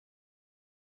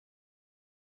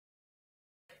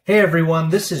Hey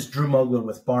everyone, this is Drew Mogler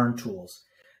with BarnTools.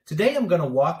 Today I'm going to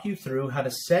walk you through how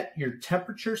to set your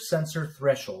temperature sensor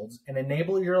thresholds and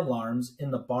enable your alarms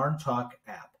in the BarnTalk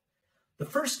app. The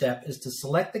first step is to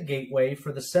select the gateway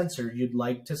for the sensor you'd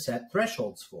like to set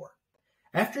thresholds for.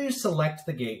 After you select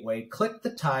the gateway, click the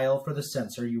tile for the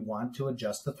sensor you want to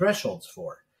adjust the thresholds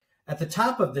for. At the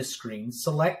top of this screen,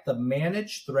 select the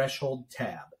Manage Threshold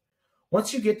tab.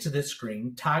 Once you get to this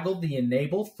screen, toggle the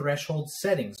Enable Threshold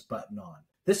Settings button on.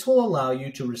 This will allow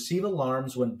you to receive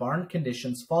alarms when barn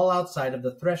conditions fall outside of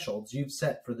the thresholds you've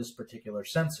set for this particular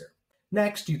sensor.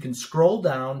 Next, you can scroll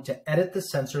down to edit the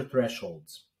sensor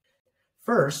thresholds.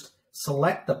 First,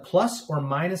 select the plus or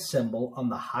minus symbol on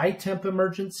the high temp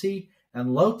emergency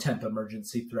and low temp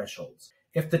emergency thresholds.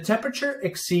 If the temperature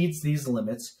exceeds these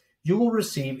limits, you will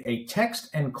receive a text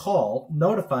and call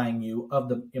notifying you of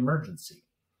the emergency.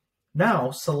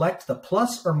 Now, select the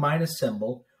plus or minus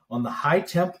symbol on the high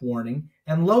temp warning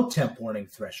and low temp warning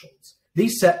thresholds.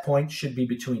 These set points should be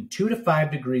between 2 to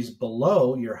 5 degrees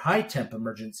below your high temp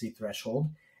emergency threshold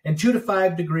and 2 to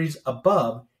 5 degrees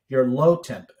above your low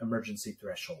temp emergency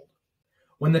threshold.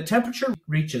 When the temperature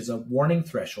reaches a warning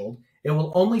threshold, it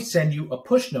will only send you a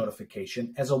push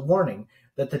notification as a warning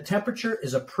that the temperature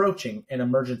is approaching an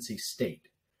emergency state.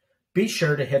 Be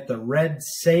sure to hit the red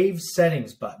Save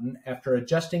Settings button after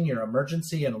adjusting your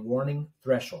emergency and warning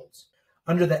thresholds.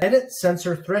 Under the Edit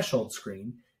Sensor Threshold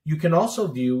screen, you can also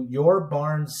view your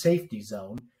barn safety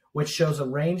zone, which shows a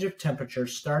range of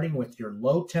temperatures starting with your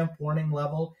low temp warning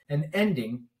level and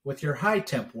ending with your high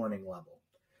temp warning level.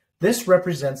 This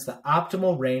represents the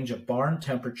optimal range of barn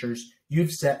temperatures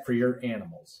you've set for your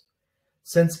animals.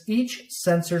 Since each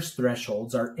sensor's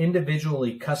thresholds are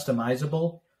individually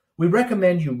customizable, we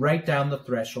recommend you write down the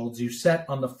thresholds you set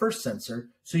on the first sensor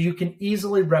so you can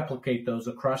easily replicate those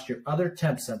across your other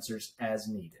temp sensors as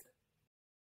needed.